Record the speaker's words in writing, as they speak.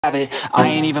I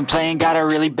ain't even playing, got a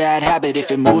really bad habit.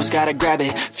 If it moves, gotta grab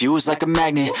it. Fuse like a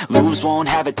magnet, lose, won't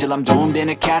have it till I'm doomed in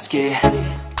a casket.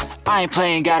 I ain't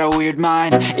playing, got a weird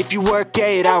mind. If you work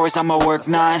 8 hours, I'ma work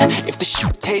 9. If the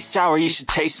shoot tastes sour, you should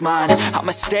taste mine.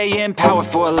 I'ma stay in power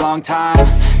for a long time.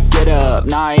 Get up,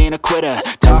 nah, I ain't a quitter.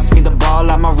 Toss me the ball,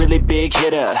 I'm a really big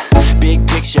hitter. Big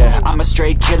picture, I'm a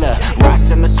straight killer.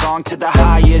 Rising the song to the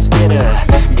highest bidder.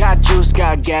 Got juice,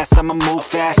 got gas, I'ma move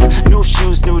fast. New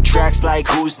shoes, new tracks, like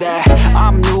who's that?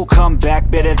 I'm new, come back,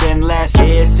 better than last.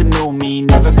 Yeah, it's a new me,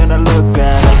 never gonna look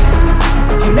back.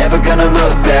 I'm never gonna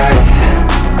look back,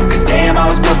 'cause damn, I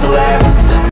was built to last.